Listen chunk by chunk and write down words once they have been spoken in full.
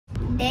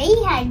They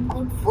had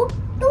good food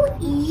to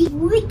eat.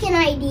 Wicked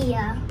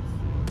idea.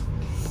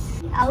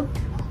 Out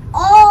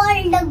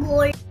all the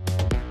gold.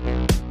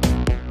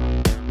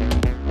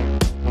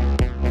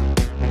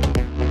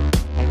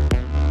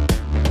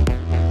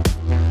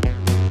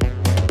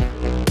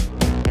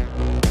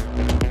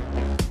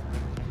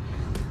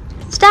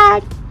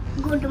 Start.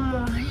 Good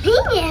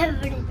morning,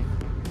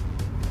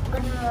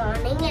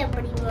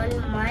 everyone.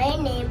 My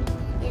name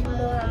is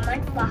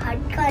Muhammad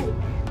Fahad Khan.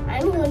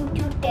 I'm going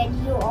to tell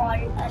you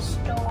all a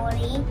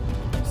story.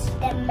 It's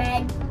the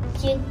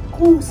magic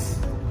goose.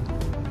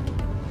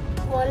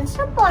 Once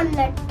upon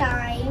a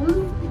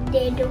time,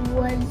 there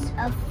was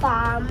a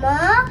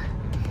farmer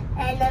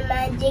and a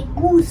magic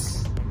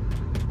goose.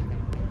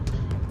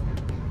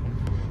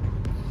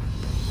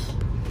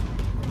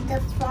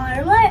 The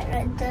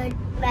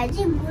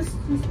magic goose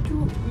used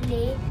to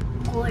lay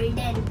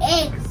golden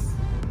eggs.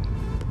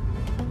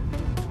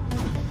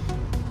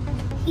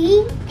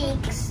 He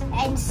takes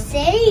and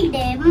sells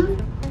them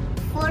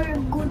for a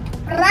good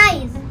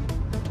price.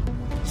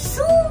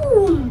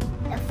 Soon,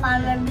 the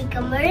farmer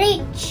became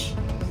rich.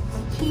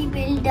 He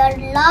built a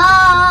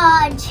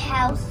large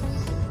house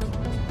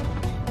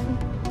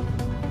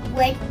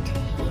with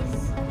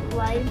his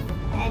wife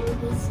and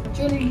his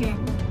children.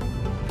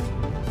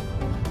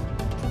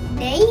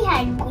 They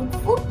had good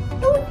food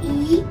to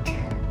eat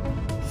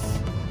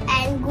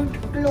and good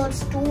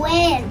clothes to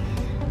wear.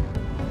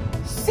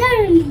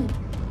 Suddenly,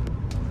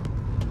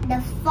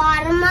 the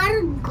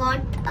farmer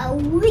got a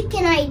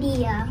wicked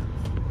idea.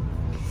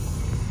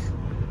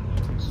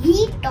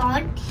 He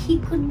thought he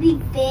could be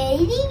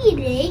very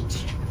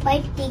rich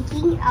by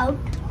taking out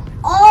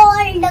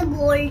all the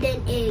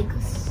golden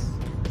eggs.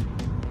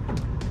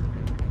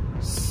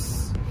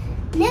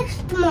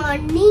 Next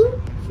morning,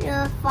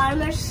 the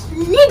farmer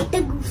slit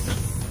the goose.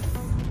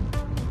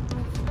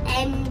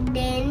 And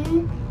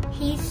then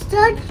he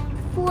searched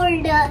for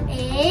the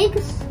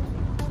eggs.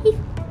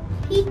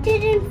 He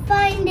didn't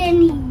find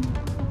any.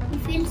 He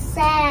felt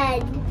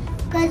sad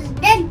because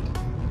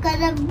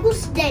the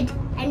goose dead.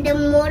 And the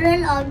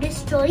moral of the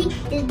story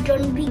is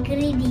don't be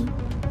greedy.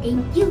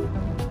 Thank you.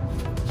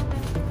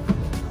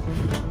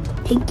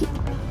 Thank you.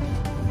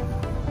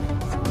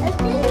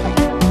 Okay.